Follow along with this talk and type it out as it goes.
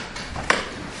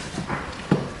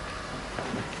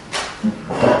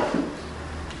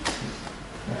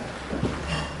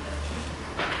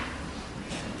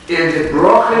in the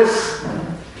brachas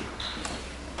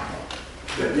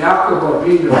that Yaakov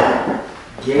Avinu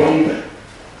gave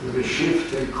to the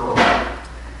Shiftei Kol,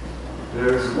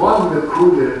 there is one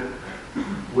Nakuda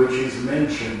which is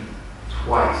mentioned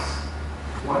twice.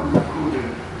 One Nakuda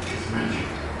which is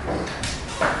mentioned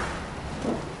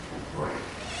twice.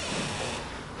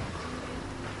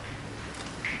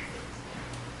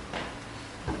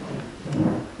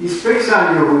 He speaks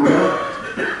on Yehuda,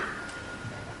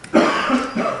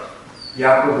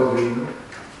 Yaakov Avinu,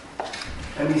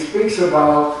 and he speaks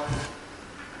about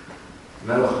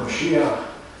Melech Mashiach,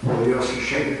 Yossi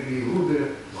Sheget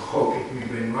Yehuda, Chokik mi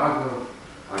ben Ragel,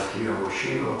 Akiya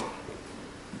Hoshilo.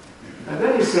 And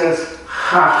then he says,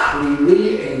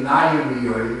 Chachlili einayim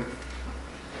yoyim.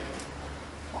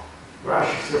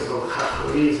 Rashi says, oh,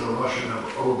 Chachlili is a lotion of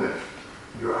Obed.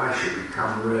 Your eyes should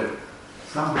become red.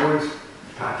 Some boys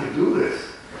have to do this.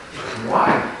 Why?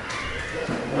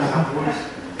 Some boys,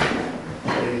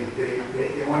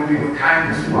 they want to be with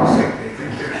kindness. They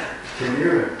think they're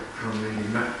Kenira from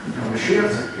the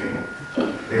Shields king.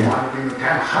 They want to be with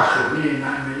kind of Chachlili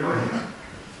einayim yoyim.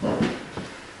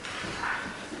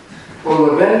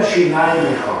 Oleven shinayim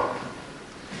echad.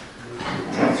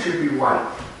 The teeth should be white.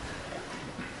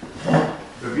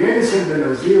 The Vayechi ben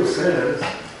Ozil says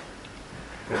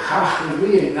the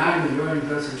Chachlili einayim yoyim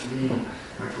doesn't mean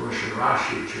like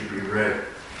Rosh it should be red.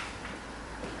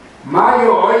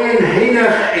 Mayo oyen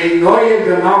hinach einoye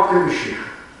b'malka Mashiach.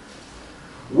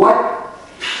 What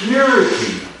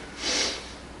purity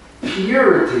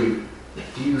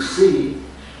do you see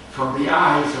from the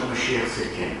eyes of Mashiach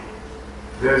Tzidkenu?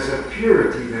 There's a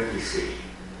purity that we see.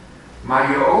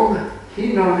 Mayo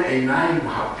hinon einayim,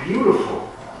 how beautiful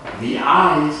the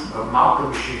eyes of Malka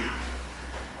Mashiach.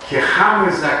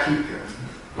 Kechamer zakika,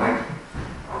 like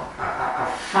a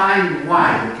fine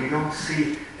wine that you don't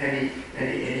see any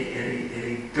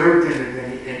dirt in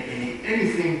it,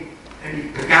 anything, any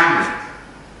pagam.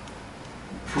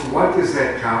 From what does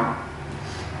that come?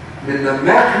 Min the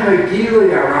mechmer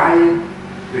gilui arayim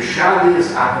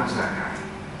v'shalias adam zakai.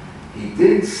 He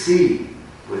didn't see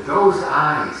with those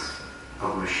eyes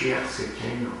of Mashiach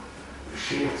Tzidkenu.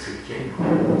 Mashiach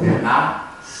Tzidkenu did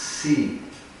not see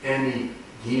any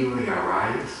gilui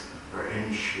arayis or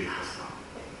any shvichas.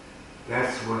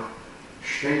 That's what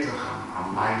Shtetoch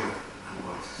HaMayla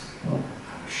wants to see.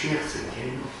 Mashiach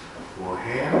Tzidkenu will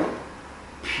have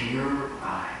pure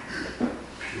eyes.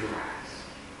 Pure eyes.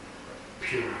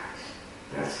 Pure eyes.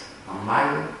 That's a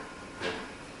Mayla that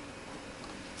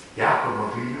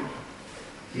Yaakov Avinu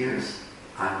gives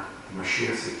on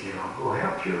Mashiach Tzidkenu. Will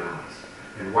have pure eyes.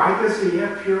 And why does he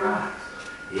have pure eyes?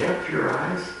 He had pure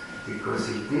eyes because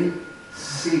he did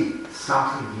see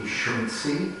something he shouldn't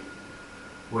see,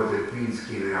 whether it means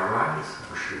Gilui Arayis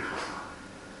or Shvichas.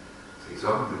 So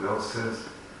Yisrael the Welt says,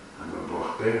 and the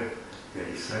Boch there, that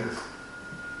he says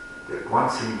that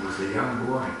once he was a young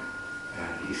boy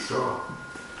and he saw a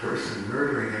person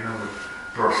murdering another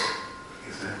person.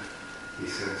 He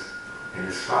says, and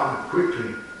his father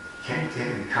quickly came to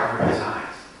him and covered his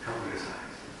eyes. Covered his eyes.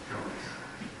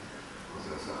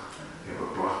 The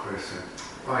Boch there said,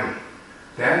 "Why,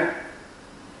 that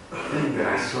thing that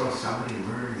I saw somebody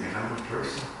murdering another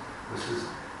person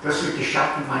das was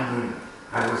geschafft in my learning.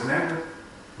 I was never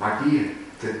magier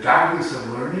the darkness of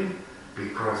learning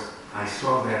because I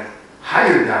saw that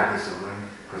higher darkness of learning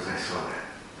because I saw that.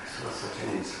 I saw such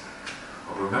an incident.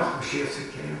 But Melech Mashiach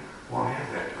Tzidkenu won't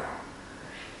have that problem.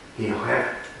 He'll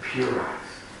have pure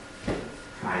eyes.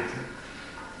 Right?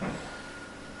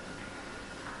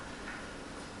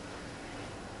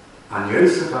 On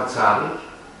Yosef HaTzadik,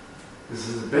 this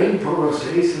is Bein Poros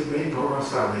Yosef, Bein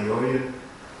Poros Aliyoyin.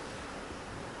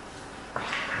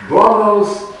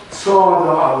 Bonos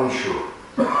Tzorda Alishu.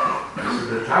 So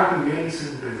the Targum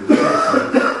Yenisen Ben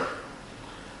Lezer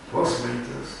was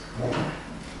mentors.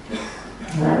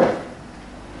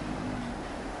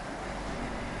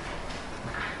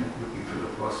 Looking for the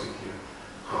posik here.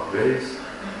 Chavez.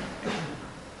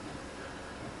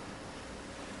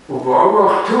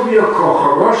 Uvarach Tuvia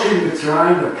Kocharoshim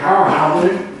Mitzrayim Makar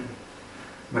Hamlin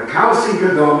Makar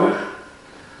Sinkadomach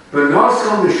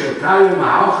Benosom Mishatayim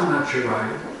Mahalchan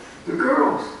HaShavayim. The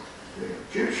girls, the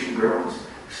Egyptian girls,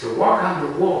 used to walk on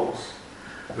the walls,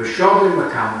 V'shovim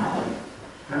Makam,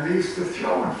 and they used to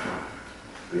throw in front of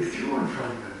them. They threw in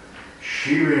front of them.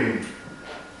 Shearing,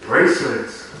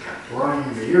 bracelets,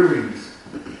 wearing the earrings,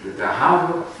 the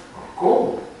dahava of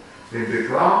gold, the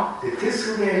beglau, the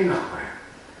tiskel einachway.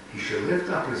 He should lift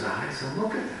up his eyes and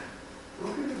look at them.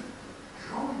 Look at them.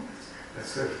 Throwing this.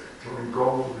 That's it. Throwing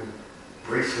gold and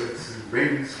bracelets and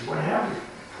rings, what have you.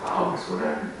 Flowers,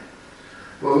 whatever.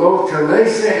 V'lo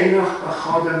telese enoch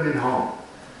b'chodem min home.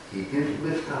 He didn't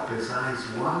lift up his eyes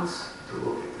once to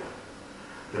look at them.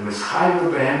 The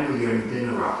Mischayim behem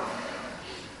v'yomdin rabba.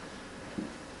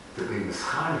 To be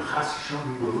Mischayim, Chas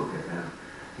V'Shalom, he will look at them.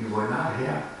 He will not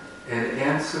have an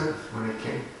answer when it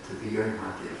came to the Yom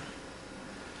HaDin.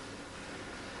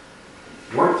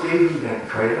 What gave him that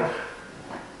koyach?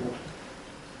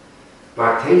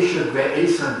 Batesha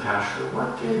ve'esan tashla.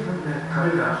 What gave him that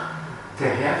koyach to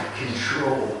have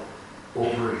control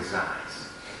over his eyes?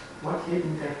 What gave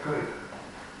him that koyach?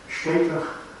 Steht doch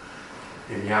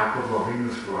in Yaakov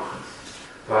Avinu's brachas.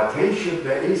 Batesha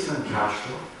ve'esan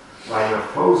tashla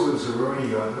vayafozu zeruri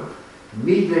yodav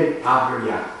midei aver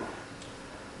Yaakov.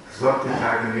 Zot the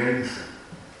Taganyenisen.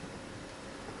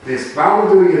 This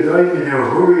Baladu Yadoim in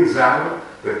Huri Zara,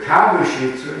 the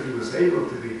Kabashitzer, he was able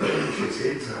to be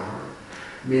finished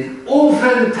min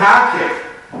Ufen Takeh,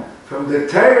 from the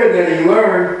Torah that he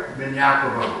learned, min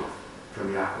Yaakov Avu,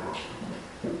 from Yaakov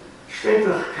Avu. Steht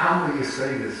doch, kann you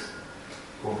say this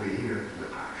over here in the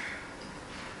Parsha?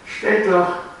 Steht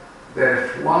doch that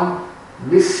if one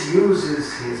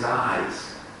misuses his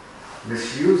eyes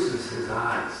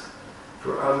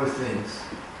for other things,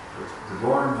 for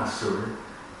Devorim Asur,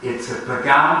 it's a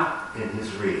pagam in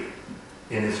his read,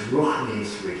 in his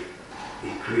ruchnius read.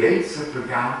 It creates a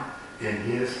pagam in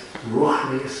his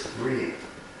ruchnius read,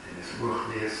 in his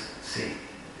ruchnius seeing,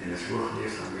 in his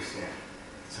ruchnius understanding.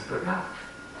 It's a pagam.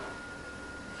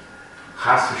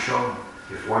 Chas v'sholom,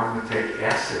 if one would take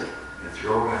acid and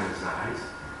throw it on his eyes,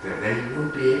 then he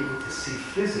wouldn't be able to see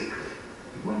physically.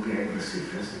 He wouldn't be able to see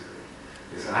physically.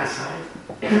 His eyesight,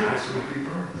 his eyes would be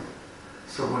burned.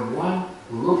 So when one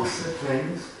looks at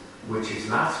things which he's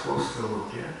not supposed to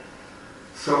look at,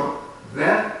 so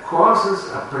that causes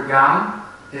a pagam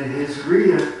in his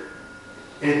riyah,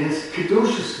 in his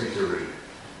kedushas riyah,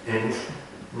 in his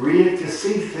riyah to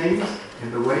see things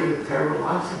in the way the Torah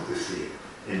wants him to see it,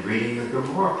 in reading the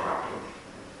Gemara properly.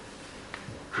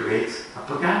 Creates a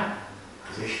pagam,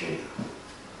 as a shaitan.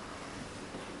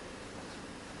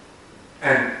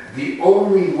 And the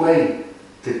only way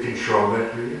to control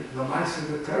that riyah, the mice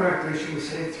of the Torah, actually we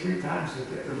say it 3 times a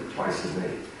day, twice a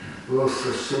day. Lo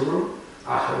sasuru,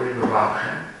 acharei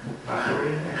levavchem,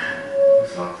 acharei nechem.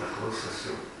 It's not the lo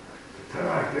sasuru. The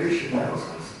Torah actually tells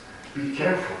us, be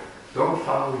careful. Don't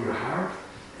follow your heart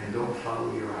and don't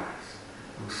follow your eyes.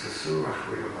 Lo sasuru,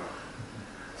 acharei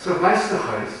levavchem. So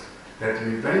Vaishtachais, that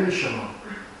Divrei Shalom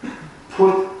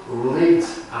put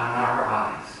lids on our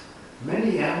eyes.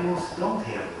 Many animals don't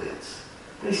have lids.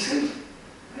 They see.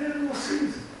 The animal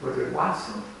sees whether it wants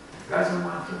to, doesn't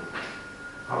want to.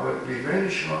 But Divrei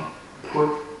Shalom put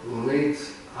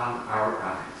lids on our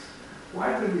eyes.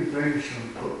 Why did Divrei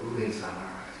Shalom put lids on our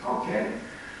eyes? Okay,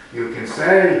 you can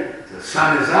say the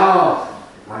sun is out,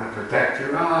 you want to protect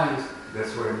your eyes,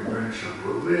 that's why Divrei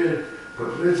Shalom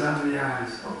put lids on the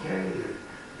eyes. Okay,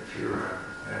 if you're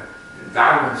a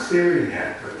Darwin's theory, you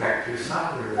have to protect your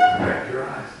sun, you have to protect your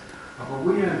eyes. But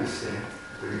we understand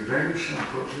that Divrei Shalom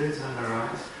put lids on our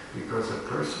eyes because a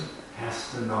person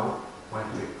has to know when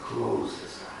to close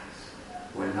his eyes,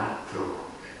 when not to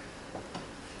look.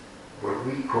 What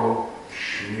we call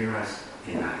shmiras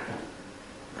inayim.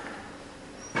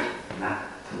 Not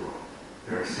to look.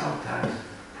 There are sometimes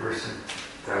a person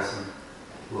doesn't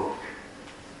look,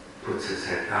 puts his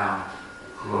head down,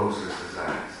 closes his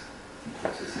eyes,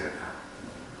 puts his head down.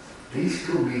 These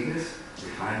 2 midas, we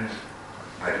find it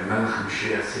by the Melech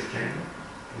Mashiach Tzidkenu,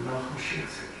 the Melech Mashiach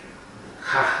Tzidkenu.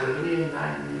 Chachlei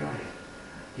einayim yoyim.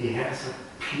 He has a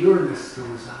pureness to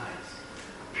his eyes.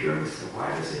 Pureness. Why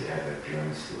does he have that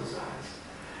pureness to his eyes?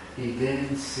 He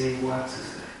didn't see what's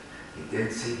his name. He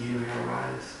didn't see Gilei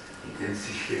eyes. He didn't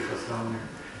see Shvichas Damim.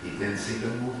 He didn't see the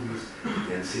movies. He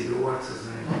didn't see the what's his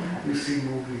name. You see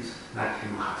movies, not you,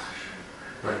 Chas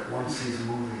v'Shalom. But one sees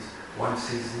movies. One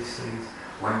sees these things.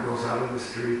 One goes out of the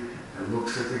street and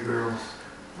looks at the girls.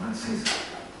 One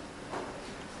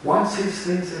sees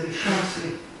things that he shouldn't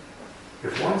see.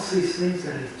 If one sees things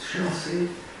that he shouldn't see,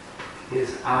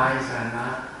 his eyes are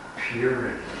not pure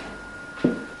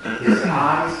anymore. His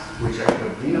eyes, which are the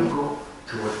vehicle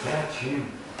to attach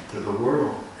him to the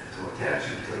world and to attach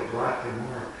him to the black and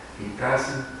white,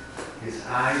 his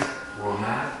eyes will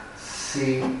not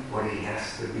see what he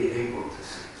has to be able to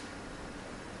see.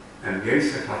 And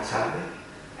Yosef HaTzadik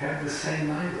had the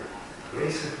same idea.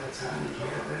 Yosef HaTzadik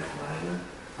had that idea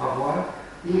of what?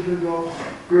 Even though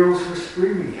girls were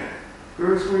screaming at him,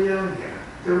 girls were yelling at him,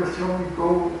 they were throwing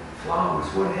gold flowers,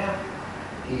 what happened?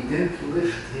 He didn't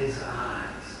lift his eyes.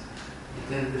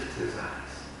 He didn't lift his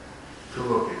eyes to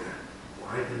look at them.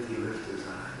 Why didn't he lift his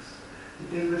eyes?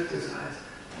 He didn't lift his eyes.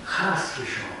 Chas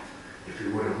v'sholom. if he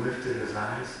would have lifted his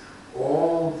eyes,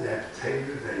 all that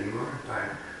Torah that he learned by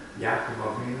Yaakov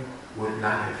Avinu would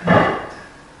not have happened.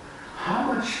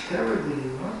 How much Torah did he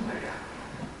learn by Yaakov?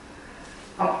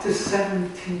 Up to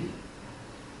 17.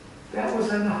 That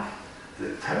was enough.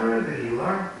 The Torah that he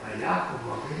learned by Yaakov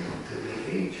Avinu to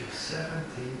the age of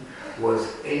 17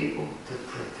 was able to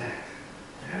protect.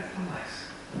 That's nice.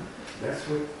 That's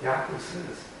what Yaakov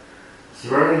says.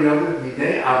 Zerah Yoda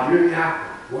Midei Avir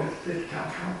Yaakov. What did it come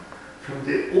from? From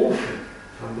the orphan,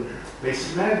 from the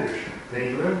Beis Medrash.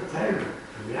 They learned Torah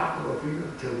from Yaakov Avinu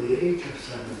until the age of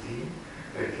 17.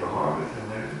 At Yeharveth and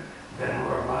learned, then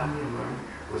Harabani learned,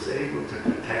 was able to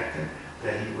protect him,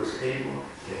 that he was able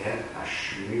to have a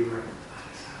shmira on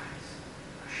his eyes.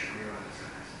 A shmira on his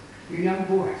eyes. You young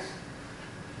boys.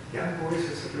 Young boys,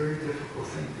 it's a very difficult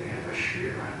thing to have a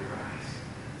shmira on your eyes.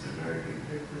 It's a very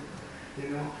big, you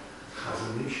know,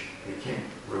 Chazon Ish, they came,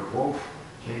 where Wolf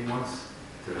came once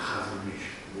to the Chazon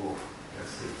Ish. Wolf,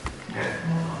 that's the head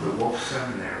of the Wolf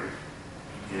Seminary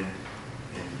in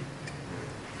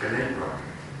Galembrook.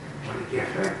 When he got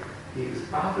hurt, he was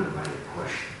bothered by the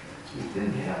question. He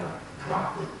didn't have a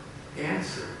proper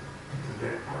answer to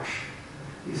that question.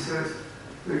 He says,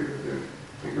 the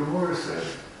Gemara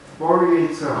says, Bori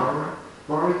Yitzhahara,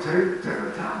 Bori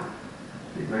Teratana.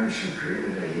 The Rebbeinu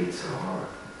created a Yitzhahara.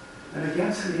 And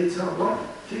against the Yitzhahara, what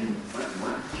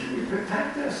can we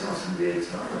protect ourselves from the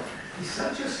Yitzhahara? He's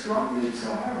such a strong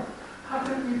Yitzhahara. How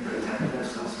can we protect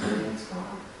ourselves from the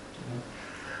Yitzhahara?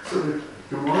 So the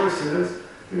Gemara says,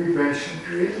 the Rebbeinu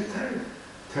created Torah.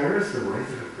 Torah is the way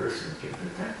that a person can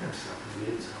protect himself from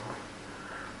the Yitzhahara.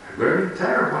 By learning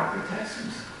Torah, one protects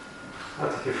himself.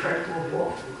 Hat gefragt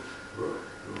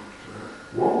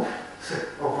Wolf said,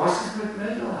 oh, was is mit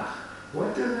Medelach?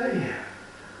 What do they have?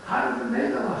 How do the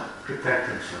Medelach protect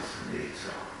themselves from the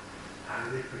Yitzhahara? How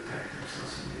do they protect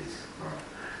themselves from the Yitzhahara?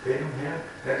 They don't have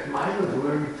that might of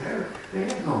learning Torah. They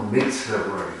have no mitzvah of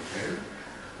learning Torah.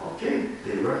 Okay,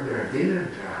 they learn their dinner,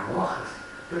 their halachas,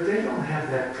 but they don't have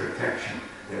that protection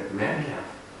that men have.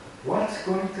 What's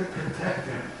going to protect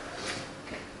them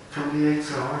from the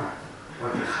Yitzhahara?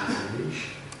 What the Chazon Ish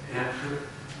answered,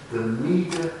 the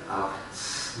midah of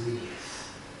tznius,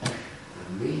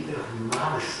 the midah of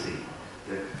modesty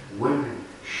that women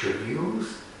should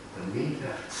use, the midah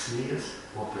of tznius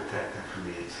will protect them from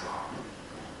the Yitzhahara.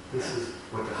 This is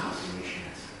what the Chazon Ish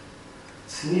answered.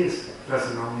 Tznius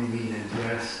doesn't only mean in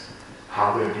dress,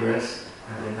 how they're dressed,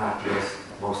 and they're not dressed,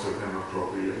 most of them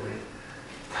appropriately.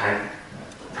 Tight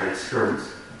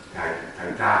skirts,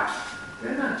 tight tops.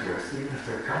 They're not dressed, even if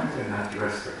they're coming, they're not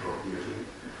dressed appropriately.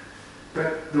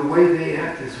 But the way they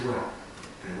act as well,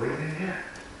 the way they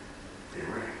act, they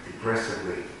act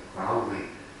aggressively, loudly,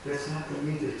 that's not the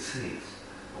midah tznius.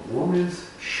 A woman's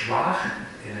shvach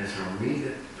and is her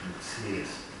midah from tznius,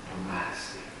 from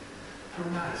modesty.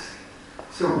 From modesty.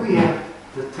 So we have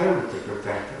the Torah to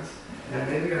protect us, and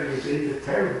maybe when we read the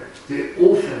Torah, the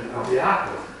orphan of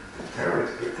Yaakov, the Torah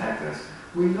to protect us,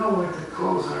 we know when to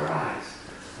close our eyes,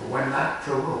 or when not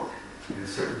to look in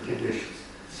certain conditions.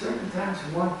 Certain times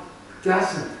one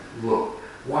doesn't look,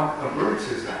 one averts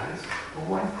his eyes, or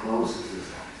one closes his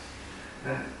eyes.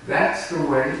 And that's the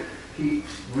way he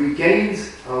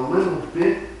regains a little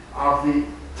bit of the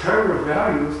Torah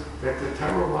values that the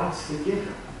Torah wants to give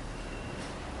him.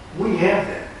 We have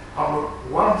that.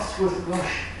 What's with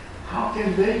Rosh? How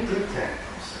can they protect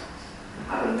themselves?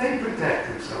 How do they protect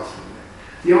themselves from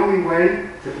that? The only way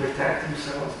to protect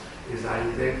themselves is I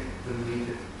think the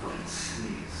midah of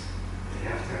tznius. They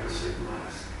have to have a certain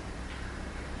modesty.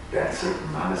 That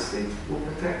certain modesty will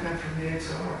protect them from the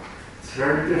Yitzhahara. It's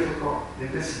very difficult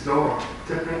in this door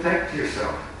to protect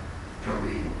yourself from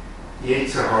the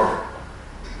Yitzhahara.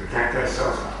 To protect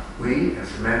ourselves. We,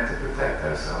 as men, to protect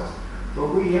ourselves. But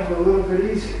we have a little bit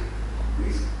easier.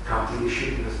 We come to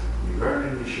yeshivas, we learn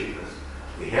in yeshivas.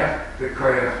 We have the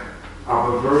koyach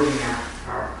of averting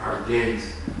our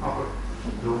gaze.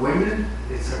 The women,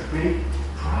 it's a big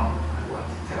problem. I want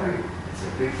to tell you, it's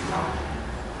a big problem.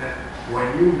 And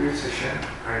when you, Mitzvah Hashem,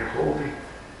 are holding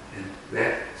in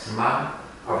that Zman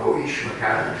of Oish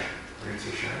Makadosh,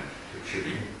 Mitzvah Hashem, it should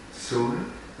be sooner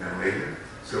than later.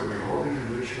 So we're holding in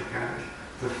Oish Makadosh.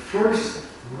 The first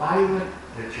milah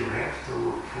that you have to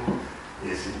look for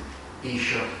is an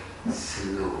Isha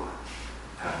Tznua,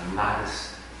 a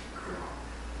modest girl.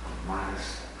 A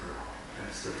modest girl.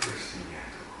 That's the first thing you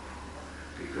have to look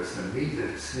for. Because the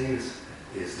midah tznius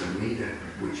is the midah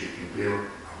which you can build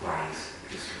a wise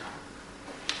Israel.